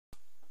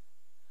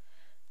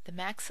The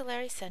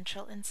maxillary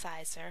central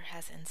incisor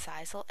has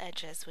incisal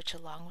edges which,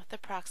 along with the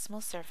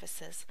proximal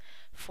surfaces,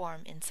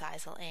 form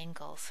incisal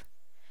angles.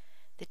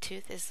 The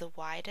tooth is the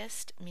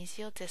widest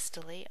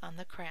mesial-distally on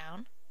the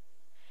crown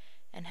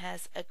and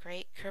has a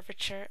great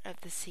curvature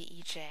of the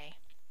CEJ.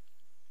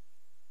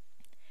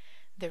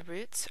 The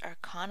roots are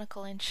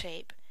conical in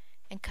shape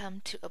and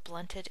come to a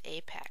blunted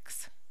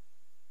apex.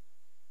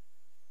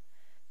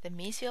 The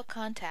mesial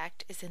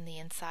contact is in the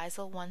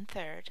incisal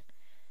 1/3,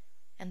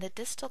 and the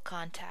distal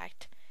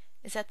contact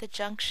is at the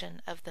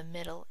junction of the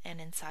middle and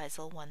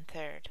incisal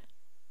 1/3.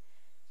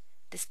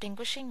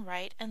 Distinguishing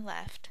right and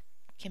left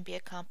can be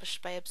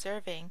accomplished by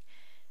observing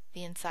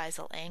the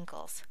incisal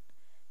angles.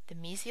 The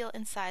mesial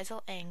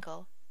incisal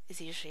angle is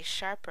usually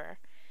sharper,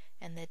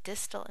 and the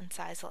distal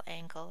incisal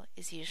angle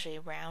is usually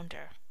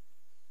rounder.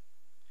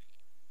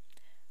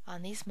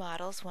 On these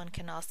models, one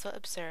can also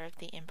observe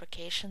the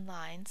imbrication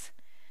lines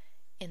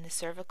in the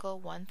cervical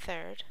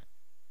 1/3,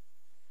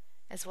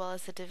 as well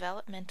as the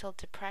developmental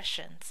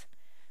depressions,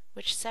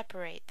 which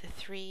separate the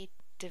 3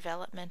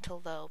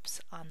 developmental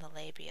lobes on the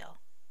labial.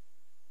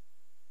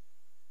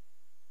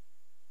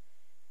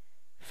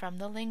 From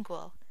the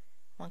lingual,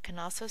 one can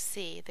also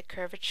see the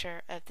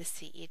curvature of the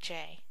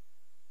CEJ.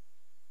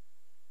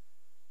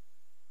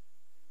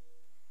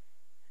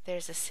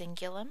 There's a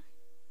cingulum,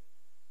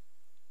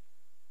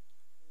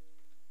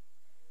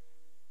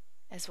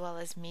 as well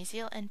as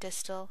mesial and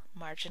distal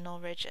marginal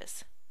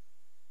ridges.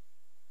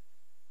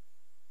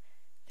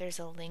 There's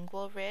a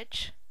lingual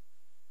ridge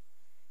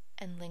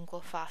and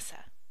lingual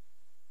fossa.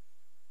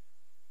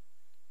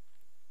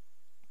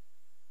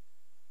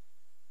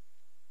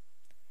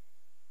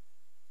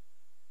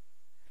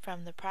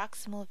 From the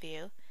proximal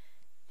view,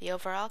 the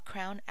overall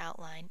crown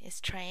outline is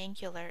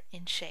triangular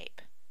in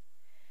shape.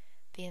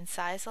 The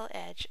incisal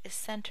edge is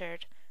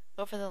centered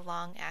over the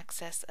long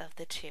axis of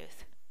the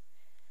tooth.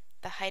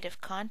 The height of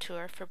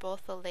contour for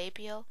both the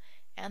labial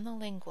and the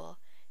lingual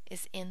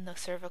is in the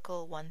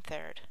cervical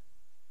 1/3.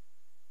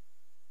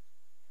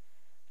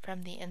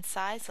 From the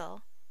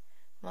incisal,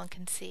 one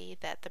can see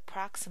that the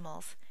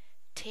proximals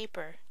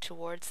taper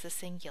towards the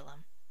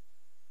cingulum.